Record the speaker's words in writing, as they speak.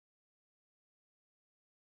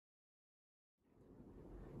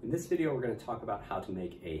In this video, we're going to talk about how to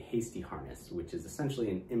make a hasty harness, which is essentially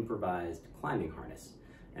an improvised climbing harness.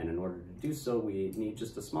 And in order to do so, we need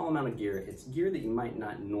just a small amount of gear. It's gear that you might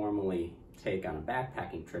not normally take on a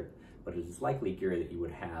backpacking trip, but it is likely gear that you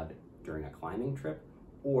would have during a climbing trip,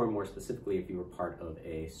 or more specifically, if you were part of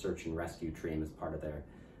a search and rescue team as part of their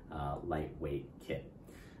lightweight kit.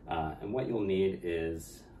 And what you'll need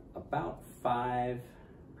is about 5,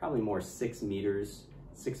 probably more 6 meters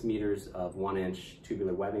of 1-inch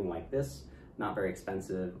tubular webbing like this. Not very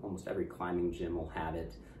expensive. Almost every climbing gym will have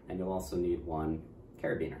it. And you'll also need one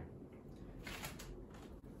carabiner.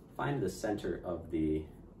 Find the center of the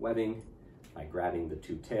webbing by grabbing the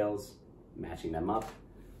 2 tails, matching them up,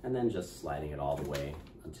 and then just sliding it all the way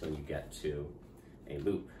until you get to a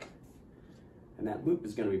loop. And that loop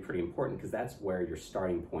is going to be pretty important because that's where your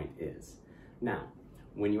starting point is. Now,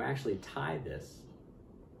 when you actually tie this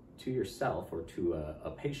to yourself or to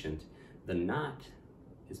a patient, the knot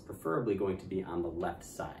is preferably going to be on the left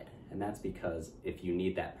side. And that's because if you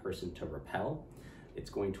need that person to rappel,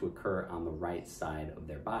 it's going to occur on the right side of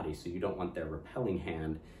their body. So you don't want their rappelling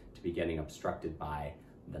hand to be getting obstructed by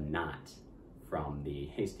the knot from the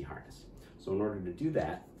hasty harness. So in order to do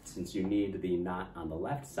that, since you need the knot on the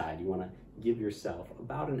left side, you want to give yourself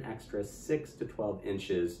about an extra 6 to 12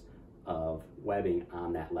 inches of webbing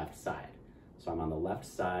on that left side. So I'm on the left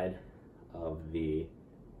side of the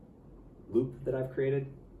loop that I've created.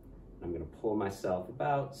 I'm going to pull myself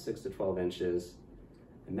about 6 to 12 inches,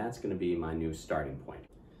 and that's going to be my new starting point.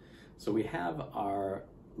 So we have our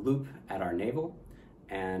loop at our navel,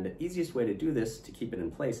 and the easiest way to do this to keep it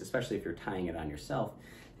in place, especially if you're tying it on yourself,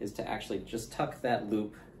 is to actually just tuck that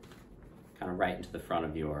loop kind of right into the front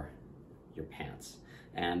of your pants.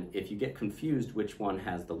 And if you get confused which one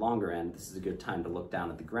has the longer end, this is a good time to look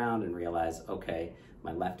down at the ground and realize, okay,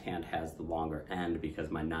 my left hand has the longer end because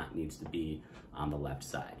my knot needs to be on the left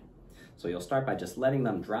side. So you'll start by just letting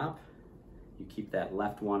them drop. You keep that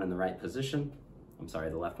left one in the right position. I'm sorry,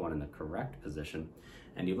 the left one in the correct position.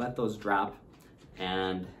 And you let those drop,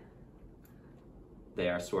 and they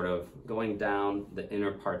are sort of going down the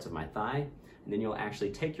inner parts of my thigh. And then you'll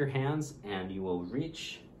actually take your hands and you will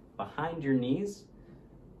reach behind your knees.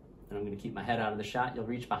 And I'm going to keep my head out of the shot. You'll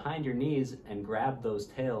reach behind your knees and grab those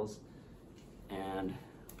tails, and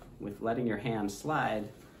with letting your hand slide,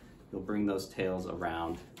 you'll bring those tails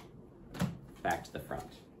around back to the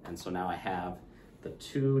front. And so now I have the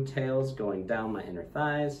 2 tails going down my inner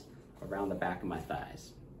thighs, around the back of my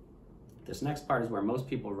thighs. This next part is where most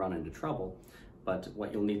people run into trouble, but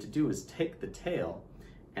what you'll need to do is take the tail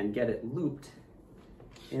and get it looped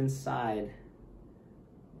inside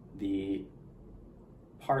the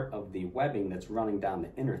part of the webbing that's running down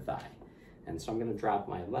the inner thigh. And so I'm going to drop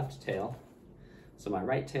my left tail. So my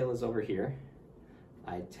right tail is over here.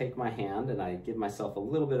 I take my hand and I give myself a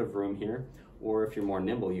little bit of room here, or if you're more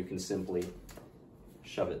nimble, you can simply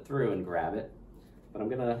shove it through and grab it. But I'm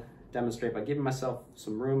going to demonstrate by giving myself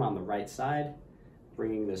some room on the right side,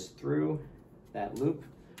 bringing this through that loop,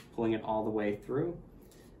 pulling it all the way through.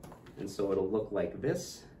 And so it'll look like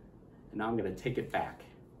this. And now I'm going to take it back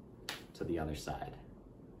to the other side.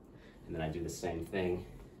 And then I do the same thing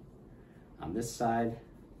on this side,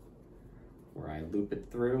 where I loop it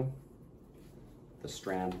through the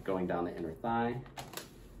strand going down the inner thigh,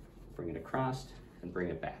 bring it across, and bring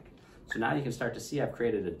it back. So now you can start to see I've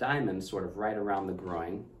created a diamond sort of right around the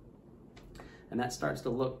groin, and that starts to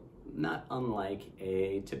look not unlike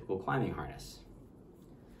a typical climbing harness.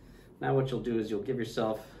 Now what you'll do is you'll give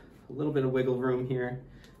yourself a little bit of wiggle room here.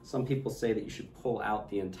 Some people say that you should pull out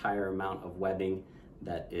the entire amount of webbing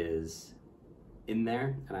that is in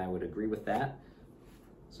there, and I would agree with that.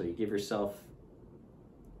 So you give yourself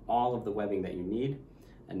all of the webbing that you need,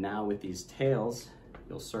 and now with these tails,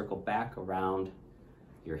 you'll circle back around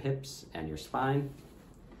your hips and your spine,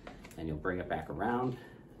 and you'll bring it back around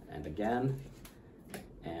and again,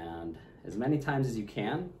 and as many times as you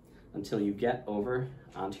can until you get over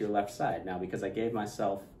onto your left side. Now, because I gave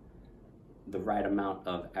myself the right amount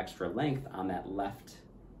of extra length on that left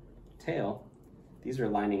tail, these are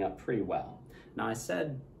lining up pretty well. Now I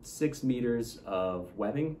said 6 meters of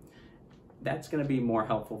webbing. That's going to be more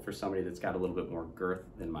helpful for somebody that's got a little bit more girth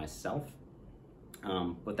than myself.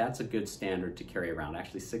 But that's a good standard to carry around.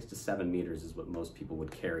 Actually, 6 to 7 meters is what most people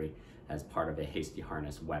would carry as part of a hasty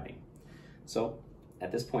harness webbing. So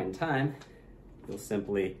at this point in time, you'll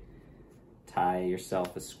simply tie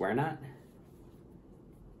yourself a square knot.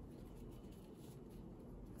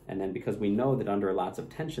 And then because we know that under lots of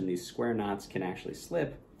tension, these square knots can actually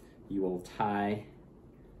slip, you will tie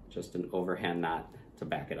just an overhand knot to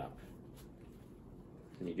back it up.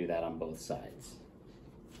 And you do that on both sides.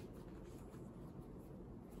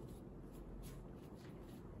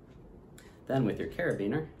 Then with your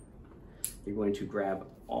carabiner, you're going to grab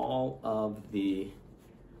all of the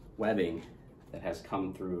webbing that has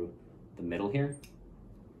come through the middle here,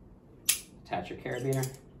 attach your carabiner,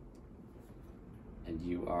 and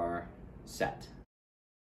you are set.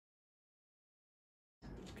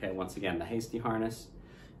 Okay, once again, the Hasty Harness,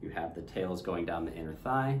 you have the tails going down the inner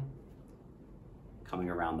thigh, coming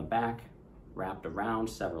around the back, wrapped around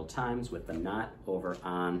several times with the knot over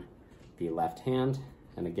on the left hand.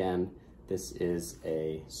 And again, this is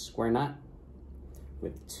a square knot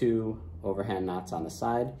with 2 overhand knots on the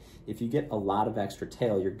side. If you get a lot of extra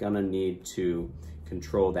tail, you're gonna need to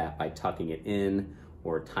control that by tucking it in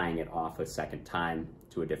or tying it off a second time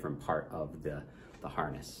to a different part of the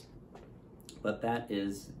harness. But that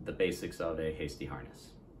is the basics of a Hasty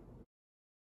Harness.